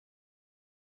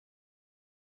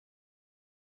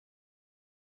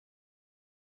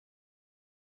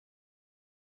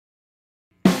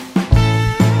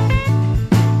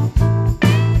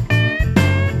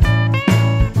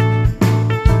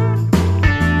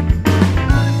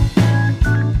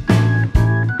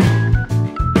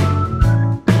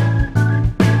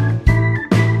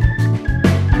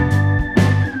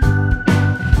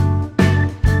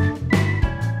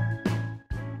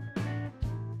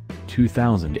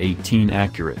2018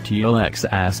 Acura TLX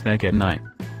A-Spec at night.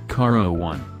 Car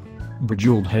 01.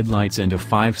 Bejeweled headlights and a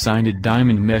 5-sided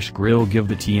diamond mesh grille give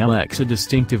the TLX a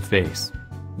distinctive face.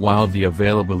 While the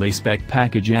available A-Spec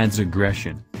package adds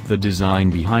aggression, the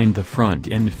design behind the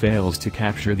front end fails to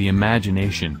capture the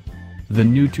imagination. The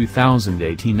new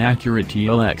 2018 Acura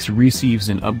TLX receives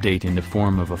an update in the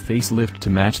form of a facelift to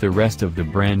match the rest of the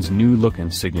brand's new look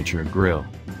and signature grille.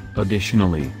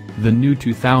 Additionally, the new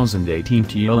 2018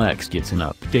 TLX gets an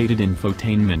updated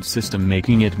infotainment system,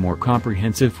 making it more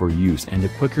comprehensive for use and a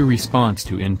quicker response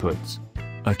to inputs.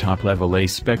 A top-level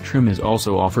A-Spec trim is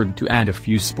also offered to add a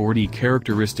few sporty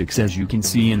characteristics, as you can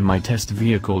see in my test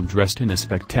vehicle dressed in a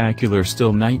spectacular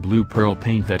still night blue pearl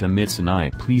paint that emits an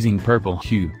eye-pleasing purple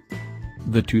hue.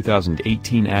 The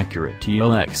 2018 Acura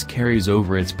TLX carries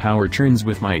over its powertrains,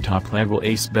 with my top-level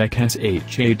A-Spec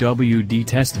SH-AWD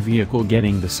test vehicle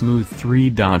getting the smooth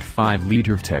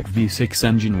 3.5-liter VTEC V6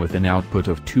 engine with an output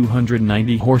of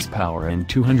 290 horsepower and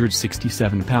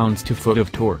 267 pounds-to-foot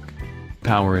of torque.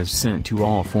 Power is sent to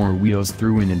all four wheels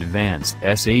through an advanced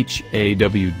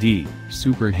SH-AWD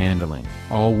super handling,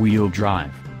 all-wheel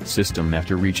drive system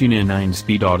after reaching a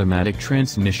 9-speed automatic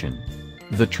transmission.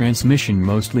 The transmission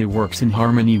mostly works in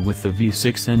harmony with the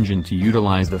V6 engine to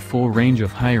utilize the full range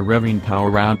of high-revving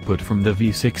power output from the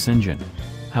V6 engine.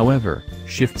 However,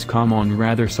 shifts come on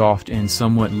rather soft and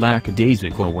somewhat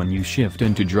lackadaisical when you shift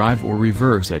into drive or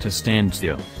reverse at a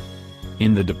standstill.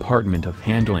 In the department of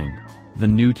handling, the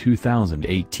new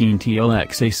 2018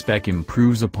 TLX A-Spec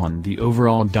improves upon the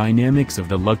overall dynamics of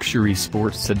the luxury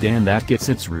sports sedan that gets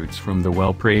its roots from the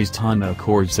well-praised Honda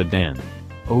Accord sedan.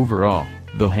 Overall,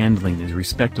 the handling is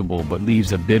respectable but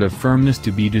leaves a bit of firmness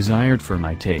to be desired for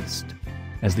my taste.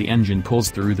 As the engine pulls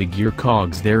through the gear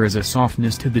cogs, there is a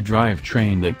softness to the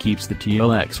drivetrain that keeps the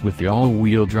TLX with the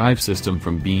all-wheel drive system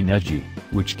from being edgy,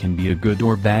 which can be a good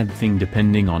or bad thing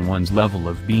depending on one's level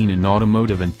of being an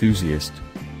automotive enthusiast.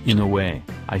 In a way,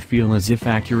 I feel as if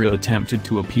Acura attempted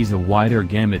to appease a wider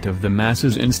gamut of the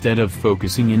masses instead of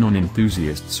focusing in on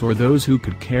enthusiasts or those who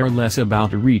could care less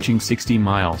about reaching 60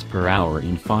 miles per hour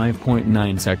in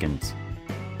 5.9 seconds.